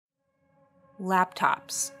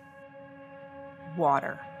Laptops.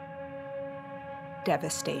 Water.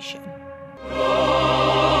 Devastation.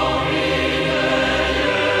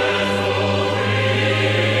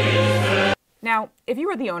 Now, if you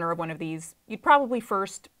were the owner of one of these, you'd probably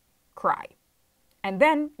first cry. And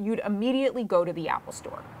then you'd immediately go to the Apple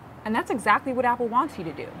Store. And that's exactly what Apple wants you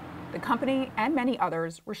to do. The company, and many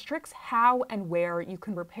others, restricts how and where you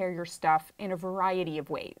can repair your stuff in a variety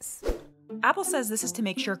of ways. Apple says this is to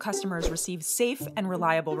make sure customers receive safe and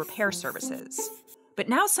reliable repair services. But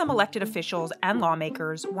now some elected officials and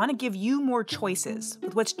lawmakers want to give you more choices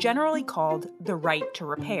with what's generally called the right to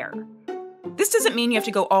repair. This doesn't mean you have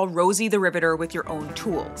to go all Rosie the Riveter with your own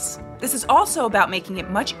tools. This is also about making it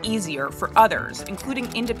much easier for others,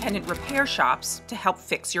 including independent repair shops, to help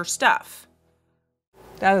fix your stuff.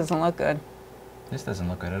 That doesn't look good. This doesn't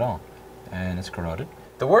look good at all. And it's corroded.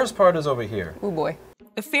 The worst part is over here. Oh boy.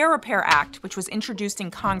 The Fair Repair Act, which was introduced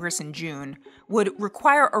in Congress in June, would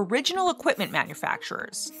require original equipment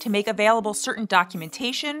manufacturers to make available certain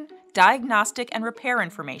documentation, diagnostic, and repair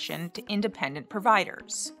information to independent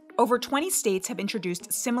providers. Over 20 states have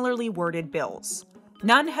introduced similarly worded bills.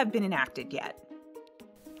 None have been enacted yet.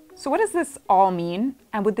 So what does this all mean?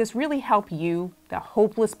 And would this really help you, the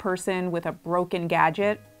hopeless person with a broken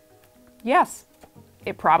gadget? Yes,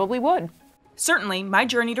 it probably would. Certainly, my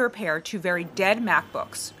journey to repair 2 very dead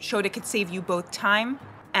MacBooks showed it could save you both time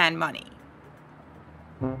and money.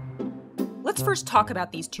 Let's first talk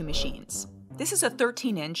about these 2 machines. This is a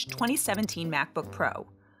 13-inch 2017 MacBook Pro,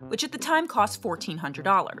 which at the time cost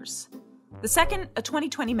 $1,400. The second, a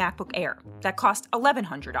 2020 MacBook Air, that cost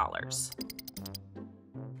 $1,100.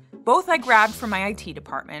 Both I grabbed from my IT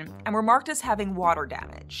department and were marked as having water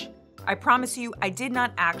damage. I promise you, I did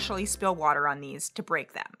not actually spill water on these to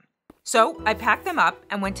break them. So I packed them up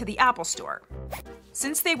and went to the Apple Store.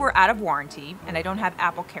 Since they were out of warranty and I don't have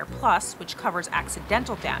Apple Care Plus, which covers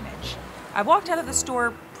accidental damage, I walked out of the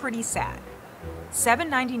store pretty sad.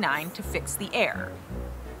 $7.99 to fix the Air.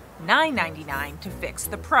 $9.99 to fix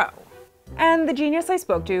the Pro. And the genius I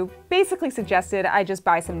spoke to basically suggested I just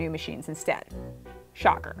buy some new machines instead.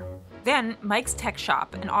 Shocker. Then Mike's Tech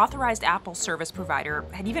Shop, an authorized Apple service provider,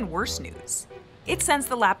 had even worse news. It sends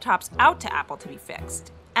the laptops out to Apple to be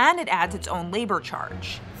fixed, and it adds its own labor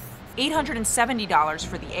charge. $870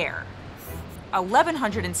 for the Air.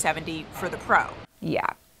 $1,170 for the Pro. Yeah.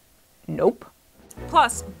 Nope.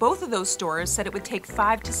 Plus, both of those stores said it would take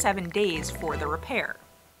 5 to 7 days for the repair.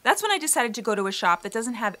 That's when I decided to go to a shop that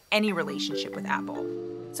doesn't have any relationship with Apple,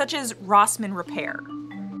 such as Rossmann Repair.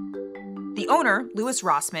 The owner, Louis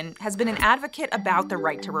Rossmann, has been an advocate about the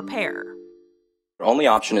right to repair. Our only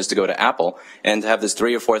option is to go to Apple and have this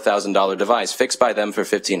 $3,000 or $4,000 device fixed by them for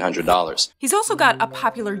 $1,500. He's also got a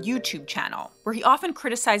popular YouTube channel where he often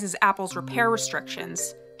criticizes Apple's repair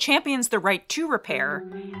restrictions, champions the right to repair,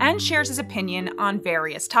 and shares his opinion on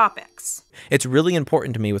various topics. It's really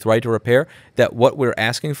important to me with right to repair that what we're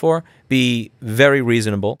asking for be very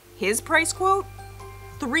reasonable. His price quote?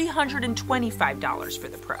 $325 for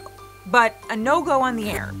the Pro. But a no-go on the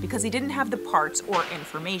Air because he didn't have the parts or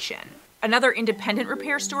information. Another independent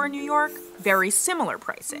repair store in New York, very similar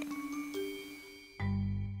pricing.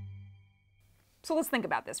 So let's think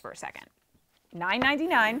about this for a second.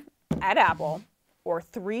 $9.99 at Apple or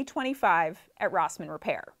 $325 at Rossmann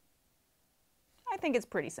Repair. I think it's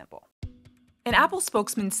pretty simple. An Apple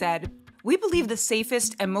spokesman said, "We believe the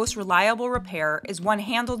safest and most reliable repair is one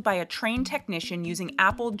handled by a trained technician using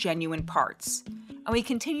Apple genuine parts. And we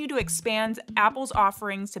continue to expand Apple's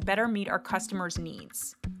offerings to better meet our customers'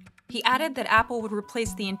 needs." He added that Apple would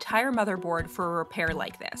replace the entire motherboard for a repair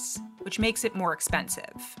like this, which makes it more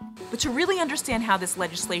expensive. But to really understand how this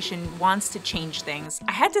legislation wants to change things,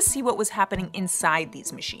 I had to see what was happening inside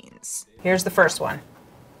these machines. Here's the first one.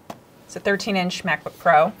 It's a 13-inch MacBook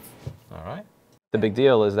Pro. All right. The big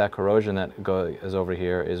deal is that corrosion that is over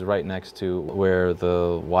here is right next to where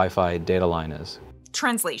the Wi-Fi data line is.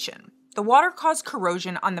 Translation. The water caused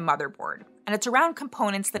corrosion on the motherboard, and it's around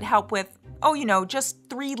components that help with, just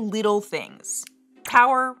 3 little things.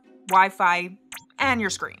 Power, Wi-Fi, and your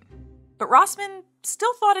screen. But Rossmann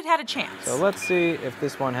still thought it had a chance. So let's see if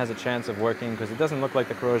this one has a chance of working, because it doesn't look like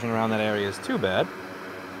the corrosion around that area is too bad.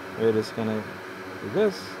 We're just gonna do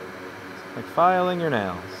this. It's like filing your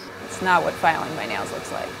nails. It's not what filing my nails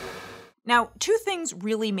looks like. Now, 2 things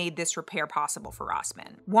really made this repair possible for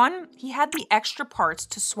Rossmann. One, he had the extra parts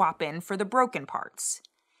to swap in for the broken parts.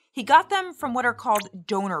 He got them from what are called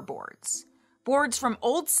donor boards. Boards from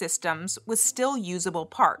old systems with still usable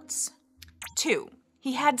parts. 2,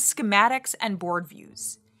 he had schematics and board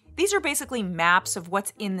views. These are basically maps of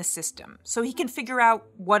what's in the system, so he can figure out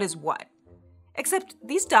what is what. Except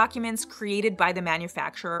these documents created by the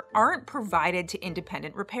manufacturer aren't provided to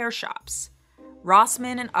independent repair shops.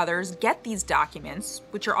 Rossmann and others get these documents,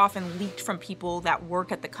 which are often leaked from people that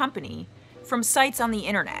work at the company, from sites on the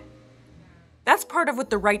internet. That's part of what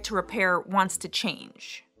the right to repair wants to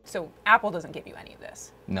change. So Apple doesn't give you any of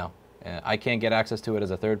this? No. I can't get access to it as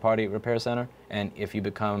a third-party repair center, and if you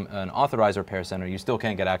become an authorized repair center, you still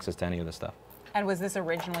can't get access to any of this stuff. And was this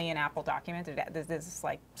originally an Apple document? Is this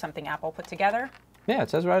like something Apple put together? Yeah, it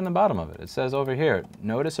says right in the bottom of it. It says over here,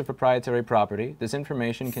 notice of proprietary property. This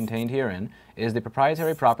information contained herein is the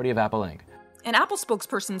proprietary property of Apple Inc. An Apple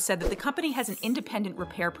spokesperson said that the company has an independent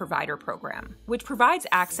repair provider program, which provides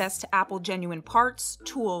access to Apple genuine parts,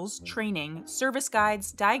 tools, training, service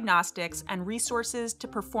guides, diagnostics, and resources to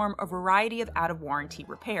perform a variety of out-of-warranty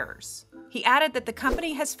repairs. He added that the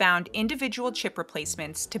company has found individual chip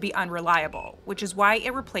replacements to be unreliable, which is why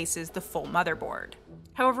it replaces the full motherboard.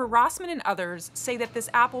 However, Rossmann and others say that this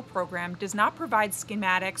Apple program does not provide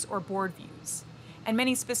schematics or board views, and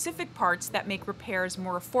many specific parts that make repairs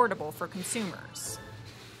more affordable for consumers.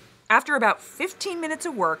 After about 15 minutes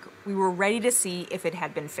of work, we were ready to see if it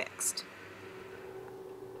had been fixed.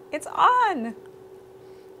 It's on!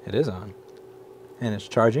 It is on. And it's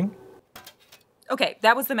charging? Okay,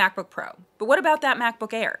 that was the MacBook Pro. But what about that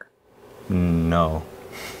MacBook Air? No.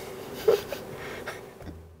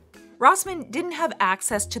 Rossmann didn't have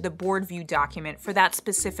access to the board view document for that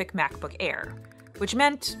specific MacBook Air, which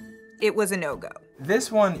meant it was a no-go.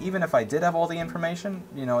 This one, even if I did have all the information,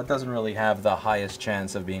 it doesn't really have the highest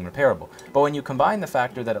chance of being repairable. But when you combine the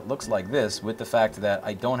factor that it looks like this with the fact that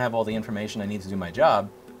I don't have all the information I need to do my job,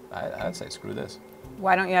 I'd say screw this.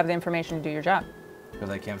 Why don't you have the information to do your job? Because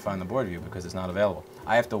I can't find the board view because it's not available.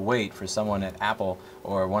 I have to wait for someone at Apple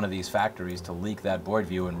or one of these factories to leak that board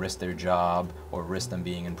view and risk their job or risk them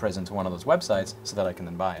being in prison to one of those websites so that I can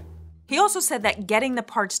then buy it. He also said that getting the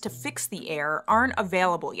parts to fix the Air aren't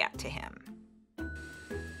available yet to him.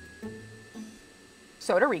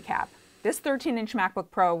 So to recap, this 13-inch MacBook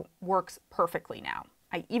Pro works perfectly now.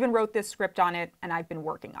 I even wrote this script on it, and I've been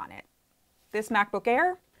working on it. This MacBook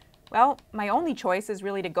Air? Well, my only choice is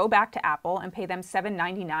really to go back to Apple and pay them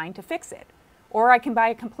 $799 to fix it. Or I can buy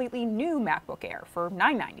a completely new MacBook Air for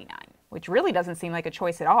 $999, which really doesn't seem like a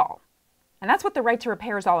choice at all. And that's what the right to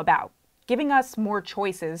repair is all about, giving us more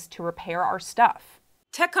choices to repair our stuff.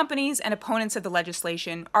 Tech companies and opponents of the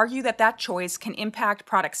legislation argue that that choice can impact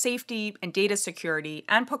product safety and data security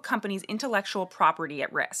and put companies' intellectual property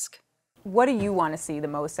at risk. What do you want to see the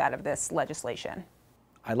most out of this legislation?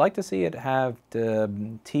 I'd like to see it have the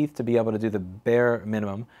teeth to be able to do the bare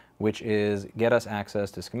minimum, which is get us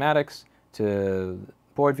access to schematics, to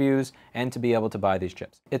board views, and to be able to buy these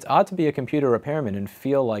chips. It's odd to be a computer repairman and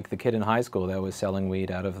feel like the kid in high school that was selling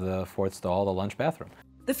weed out of the fourth stall, the lunch bathroom.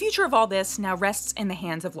 The future of all this now rests in the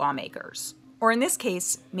hands of lawmakers. Or in this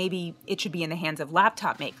case, maybe it should be in the hands of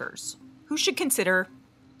laptop makers, who should consider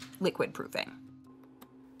liquid proofing.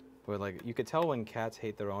 But you could tell when cats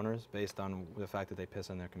hate their owners based on the fact that they piss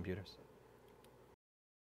on their computers.